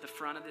forward to the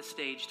front of the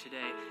stage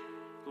today,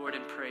 Lord,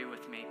 and pray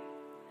with me.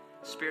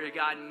 Spirit of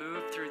God,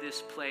 move through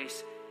this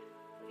place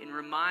and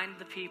remind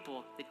the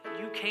people that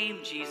you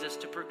came, Jesus,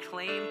 to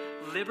proclaim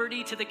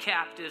liberty to the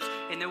captives,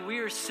 and that we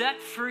are set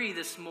free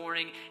this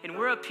morning, and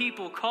we're a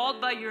people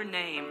called by your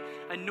name,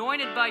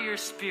 anointed by your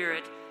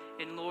Spirit,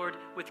 and Lord,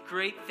 with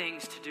great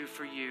things to do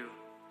for you.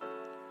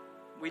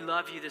 We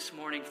love you this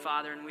morning,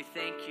 Father, and we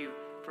thank you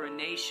for a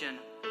nation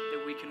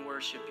that we can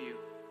worship you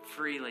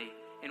freely.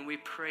 And we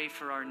pray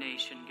for our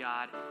nation,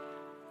 God,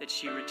 that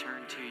she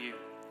return to you.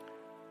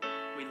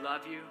 We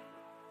love you.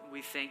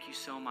 We thank you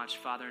so much,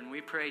 Father, and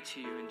we pray to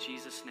you in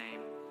Jesus'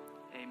 name.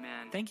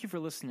 Amen. Thank you for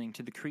listening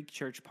to the Creek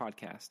Church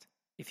podcast.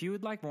 If you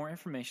would like more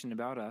information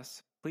about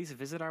us, please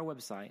visit our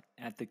website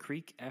at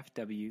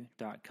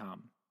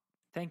thecreekfw.com.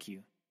 Thank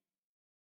you.